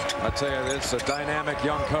speak. I tell you, it's a dynamic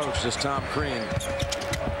young coach, this Tom Crean.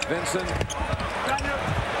 Vincent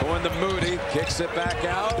going to Moody, kicks it back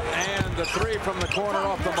out, and the 3 from the corner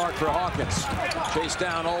off the mark for Hawkins. Chase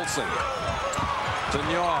down Olson.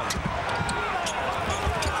 Tignon.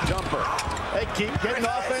 Jumper. They keep getting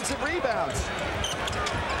offensive rebounds.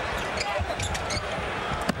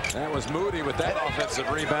 That was Moody with that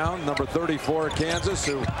offensive rebound. Number 34, Kansas,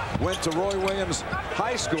 who went to Roy Williams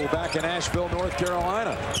High School back in Asheville, North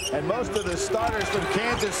Carolina. And most of the starters from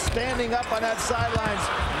Kansas standing up on that sidelines,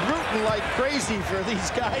 rooting like crazy for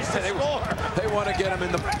these guys to score. They want to get them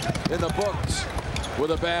in the books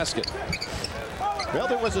with a basket. Well,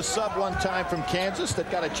 there was a sub one time from Kansas that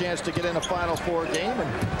got a chance to get in a Final Four game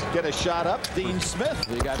and get a shot up. Dean Smith.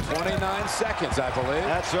 He got 29 seconds, I believe.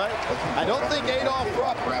 That's right. I don't think Adolph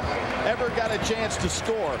Rupp ever got a chance to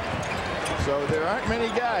score. So there aren't many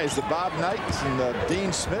guys, the Bob Knights and the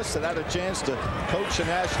Dean Smiths, that had a chance to coach a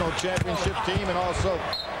national championship team and also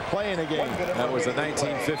play in a game. That was the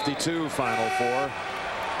 1952 Final Four.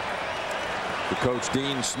 The coach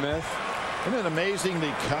Dean Smith. Isn't it amazing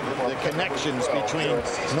the connections between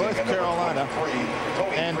North Carolina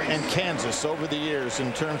and Kansas over the years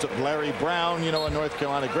in terms of Larry Brown, you know, a North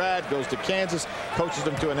Carolina grad, goes to Kansas, coaches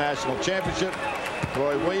them to a national championship.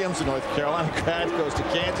 Roy Williams, a North Carolina grad, goes to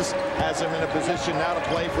Kansas, has him in a position now to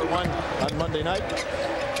play for one on Monday night.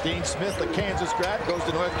 Dean Smith, a Kansas grad, goes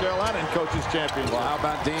to North Carolina and coaches championship. Well, how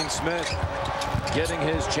about Dean Smith getting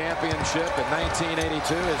his championship in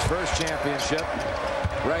 1982, his first championship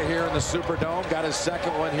right here in the Superdome. Got his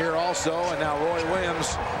second one here also, and now Roy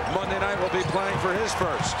Williams Monday night will be playing for his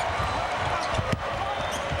first.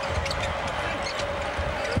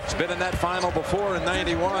 He's been in that final before in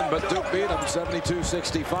 91, but Duke beat him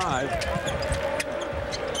 72-65.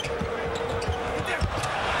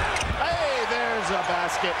 Hey, there's a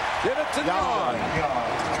basket. Get it to Yon.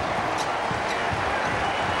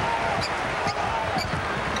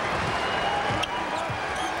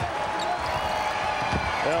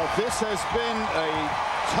 Well, this has been a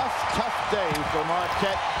tough day for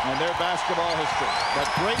Marquette and their basketball history, but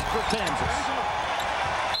great for Kansas.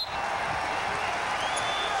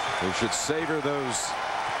 They should savor those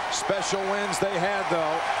special wins they had,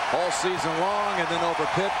 though, all season long, and then over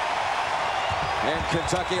Pitt and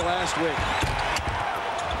Kentucky last week.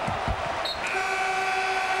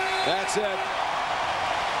 That's it.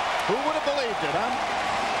 Who would have believed it, huh?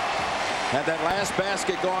 Had that last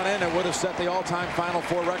basket gone in, it would have set the all-time Final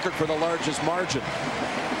Four record for the largest margin.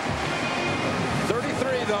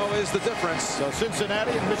 33, though, is the difference. So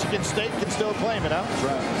Cincinnati and Michigan State can still claim it, huh? That's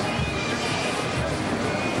right.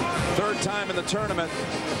 Third time in the tournament,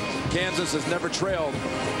 Kansas has never trailed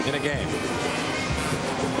in a game.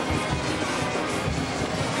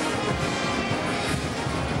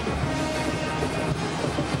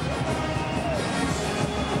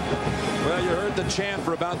 Well, you heard the chant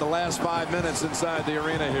for about the last 5 minutes inside the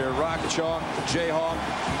arena here. Rock Chalk, Jayhawk,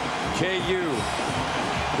 KU.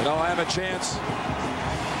 And I'll have a chance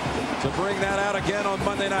to bring that out again on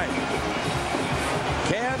Monday night.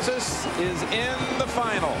 Kansas is in the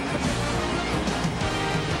final.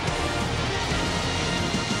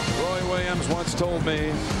 Roy Williams once told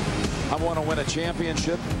me, I want to win a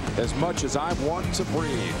championship as much as I want to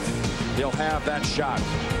breathe. He'll have that shot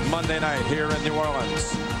Monday night here in New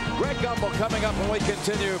Orleans. Greg Gumbel coming up when we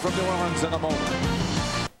continue from New Orleans in a moment.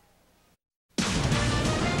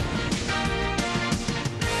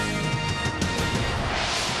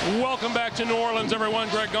 Welcome back to New Orleans, everyone.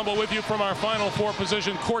 Greg Gumbel with you from our Final Four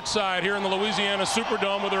position courtside here in the Louisiana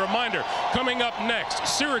Superdome with a reminder. Coming up next,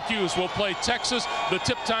 Syracuse will play Texas. The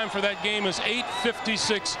tip time for that game is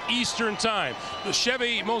 8:56 Eastern time. The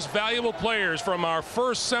Chevy most valuable players from our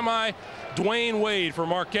first semi. Dwayne Wade for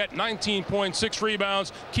Marquette, 19.6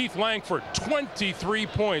 rebounds. Keith Langford, 23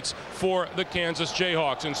 points for the Kansas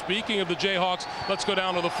Jayhawks. And speaking of the Jayhawks, let's go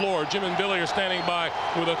down to the floor. Jim and Billy are standing by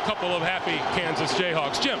with a couple of happy Kansas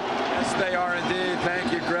Jayhawks. Jim. Yes, they are indeed.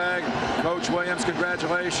 Thank you, Greg. Coach Williams,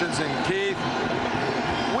 congratulations. And Keith,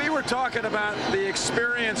 we were talking about the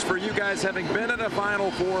experience for you guys having been in a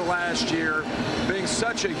Final Four last year, being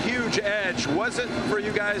such a huge edge. Was it for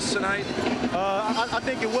you guys tonight? I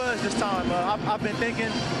think it was this time. I've been thinking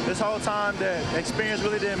this whole time that experience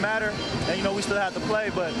really didn't matter, and you know we still had to play,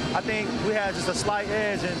 but I think we had just a slight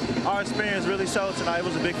edge, and our experience really showed tonight. It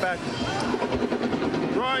was a big factor.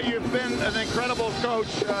 Roy, you've been an incredible coach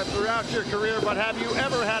throughout your career, but have you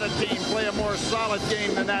ever had a team play a more solid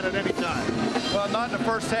game than that at any time? Well, not in the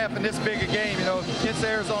first half in this big a game. You know, against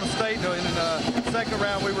Arizona State, in the second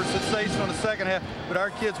round, we were sensational in the second half, but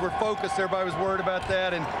our kids were focused. Everybody was worried about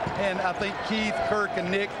that, and I think Keith, Kirk,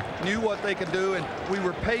 and Nick knew what they could do, and we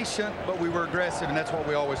were patient, but we were aggressive, and that's what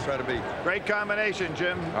we always try to be. Great combination,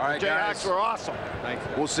 Jim. All right, Jayhawks were awesome. Thanks.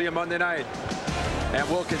 We'll see you Monday night. And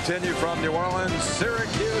we'll continue from New Orleans.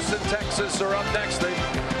 Syracuse and Texas are up next. They've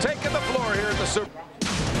taken the floor here at the Super.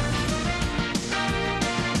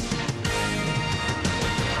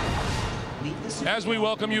 Leave the As we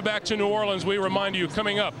welcome you back to New Orleans, we remind you,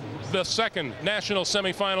 coming up, the second national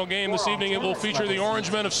semifinal game this evening. It will feature the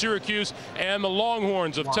Orangemen of Syracuse and the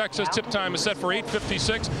Longhorns of Texas. Tip time is set for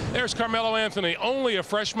 8:56. There's Carmelo Anthony, only a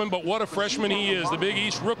freshman, but what a freshman he is. The Big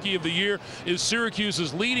East Rookie of the Year, is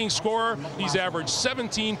Syracuse's leading scorer. He's averaged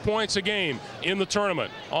 17 points a game in the tournament.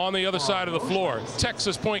 On the other side of the floor,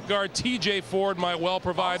 Texas point guard TJ Ford might well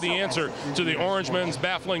provide the answer to the Orangemen's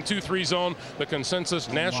baffling 2-3 zone. The consensus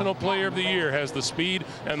National Player of the Year has the speed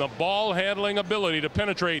and the ball handling ability to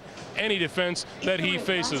penetrate any defense that he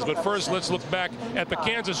faces. But first, let's look back at the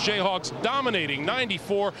Kansas Jayhawks dominating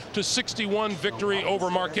 94-61 victory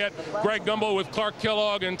over Marquette. Greg Gumbel with Clark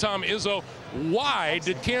Kellogg and Tom Izzo. Why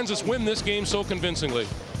did Kansas win this game so convincingly?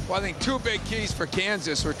 Well, I think two big keys for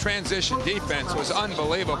Kansas were transition defense was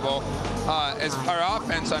unbelievable. As our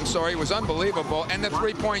offense, was unbelievable, and the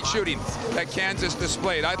three-point shooting that Kansas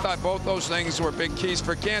displayed. I thought both those things were big keys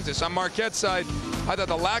for Kansas. On Marquette's side, I thought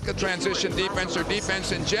the lack of transition defense or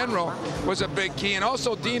defense in general was a big key, and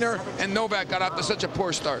also Diener and Novak got off to such a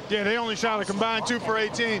poor start. Yeah, they only shot a combined 2 for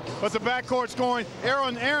 18, but the backcourt scoring.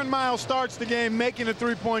 Aaron Miles starts the game making a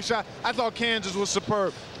three-point shot. I thought Kansas was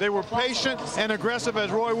superb. They were patient and aggressive, as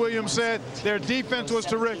Roy Williams said. Their defense was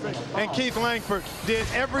terrific, and Keith Langford did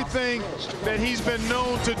everything that he's been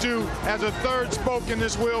known to do as a third spoke in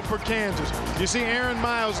this wheel for Kansas. You see Aaron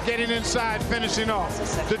Miles getting inside, finishing off.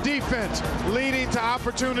 The defense leading to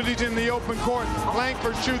opportunities in the open court.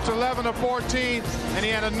 Langford shoots 11 of 14, and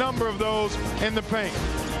he had a number of those in the paint.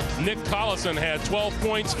 Nick Collison had 12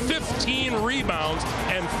 points, 15 rebounds,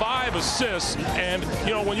 and 5 assists. And,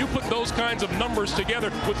 you know, when you put those kinds of numbers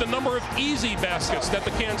together with the number of easy baskets that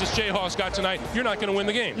the Kansas Jayhawks got tonight, you're not going to win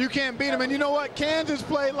the game. You can't beat them. And you know what? Kansas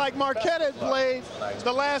played like Marquette had played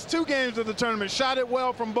the last 2 games of the tournament. Shot it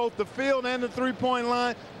well from both the field and the three-point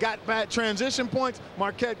line. Got back transition points.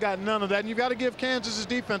 Marquette got none of that. And you've got to give Kansas's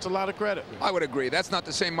defense a lot of credit. I would agree. That's not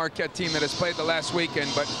the same Marquette team that has played the last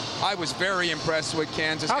weekend, but I was very impressed with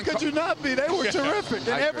Kansas. How could you not be? They were terrific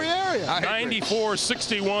in every area.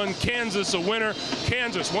 94-61, Kansas a winner.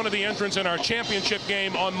 Kansas, one of the entrants in our championship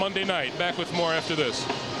game on Monday night. Back with more after this.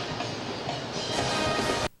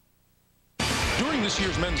 During this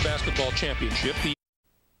year's men's basketball championship, the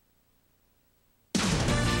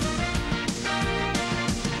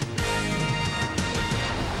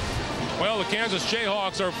Well, the Kansas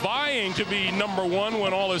Jayhawks are vying to be #1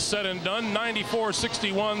 when all is said and done.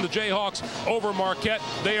 94-61, the Jayhawks over Marquette.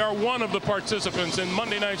 They are one of the participants in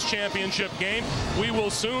Monday night's championship game. We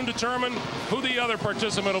will soon determine who the other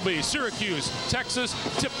participant will be. Syracuse, Texas.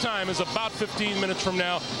 Tip time is about 15 minutes from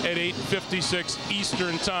now at 8:56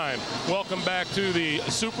 Eastern time. Welcome back to the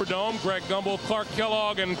Superdome. Greg Gumbel, Clark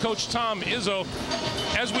Kellogg, and Coach Tom Izzo.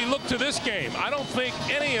 As we look to this game, I don't think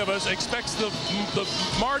any of us expects the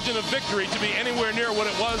margin of victory to be anywhere near what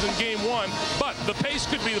it was in game 1, but the pace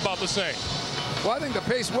could be about the same. Well, I think the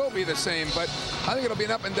pace will be the same, but I think it'll be an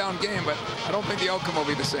up and down game, but I don't think the outcome will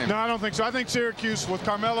be the same. No, I don't think so. I think Syracuse, with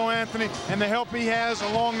Carmelo Anthony and the help he has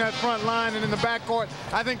along that front line and in the backcourt,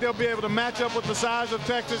 I think they'll be able to match up with the size of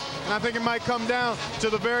Texas, and I think it might come down to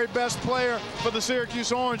the very best player for the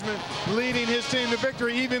Syracuse Orangemen leading his team to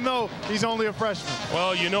victory, even though he's only a freshman.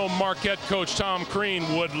 Well, you know, Marquette coach Tom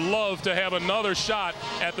Crean would love to have another shot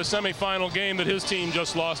at the semifinal game that his team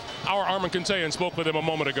just lost. Our Armin Kantayan spoke with him a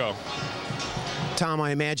moment ago. Tom,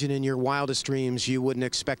 I imagine in your wildest dreams you wouldn't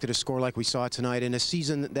expect a score like we saw tonight in a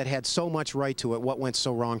season that had so much right to it. What went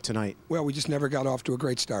so wrong tonight? Well, we just never got off to a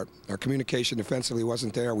great start. Our communication defensively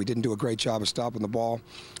wasn't there. We didn't do a great job of stopping the ball.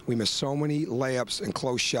 We missed so many layups and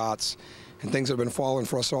close shots and things that have been falling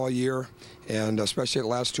for us all year, and especially the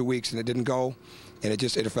last 2 weeks, and it didn't go. And it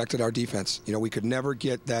affected our defense. You know, we could never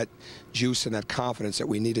get that juice and that confidence that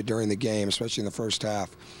we needed during the game, especially in the first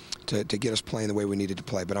half, to get us playing the way we needed to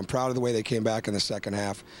play. But I'm proud of the way they came back in the second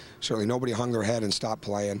half. Certainly nobody hung their head and stopped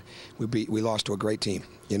playing. We lost to a great team.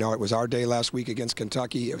 You know, it was our day last week against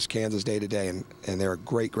Kentucky. It was Kansas' day today, and they're a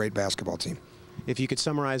great, great basketball team. If you could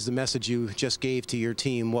summarize the message you just gave to your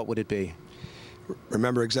team, what would it be?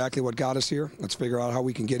 Remember exactly what got us here. Let's figure out how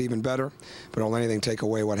we can get even better, but don't let anything take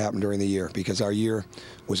away what happened during the year, because our year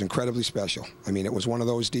was incredibly special. I mean, it was one of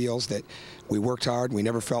those deals that we worked hard. We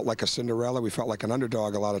never felt like a Cinderella. We felt like an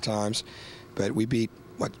underdog a lot of times, but we beat,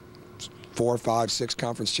 what, 4, 5, 6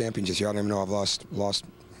 conference championships. I don't even know, I've lost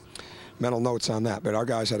mental notes on that, but our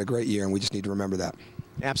guys had a great year, and we just need to remember that.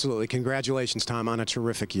 Absolutely. Congratulations, Tom, on a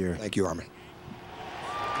terrific year. Thank you, Armin.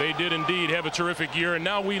 They did indeed have a terrific year, and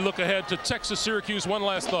now we look ahead to Texas-Syracuse. One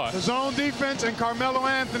last thought. The zone defense and Carmelo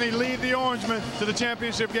Anthony lead the Orangemen to the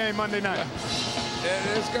championship game Monday night.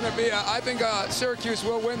 It's going to be, I think Syracuse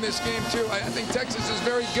will win this game too. I think Texas is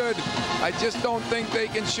very good. I just don't think they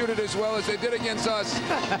can shoot it as well as they did against us.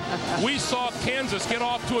 We saw Kansas get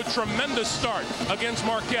off to a tremendous start against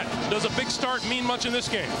Marquette. Does a big start mean much in this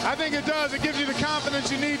game? I think it does. It gives you the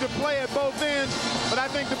confidence you need to play at both ends, but I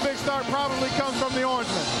think the big start probably comes from the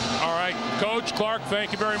Orangemen. All right, Coach Clark,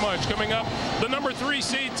 thank you very much. Coming up, the number 3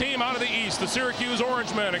 seed team out of the East, the Syracuse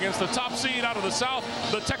Orangemen, against the top seed out of the South,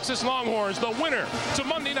 the Texas Longhorns, the winner to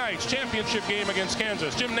Monday night's championship game against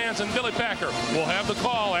Kansas. Jim Nance and Billy Packer will have the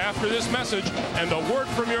call after this message and a word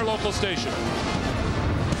from your local station.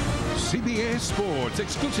 CBS Sports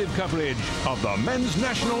exclusive coverage of the men's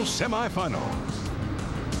national semifinals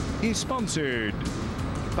is sponsored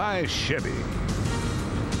by Chevy,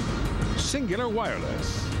 Singular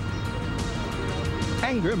Wireless,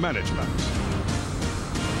 Anger Management,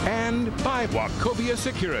 and by Wachovia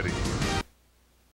Security.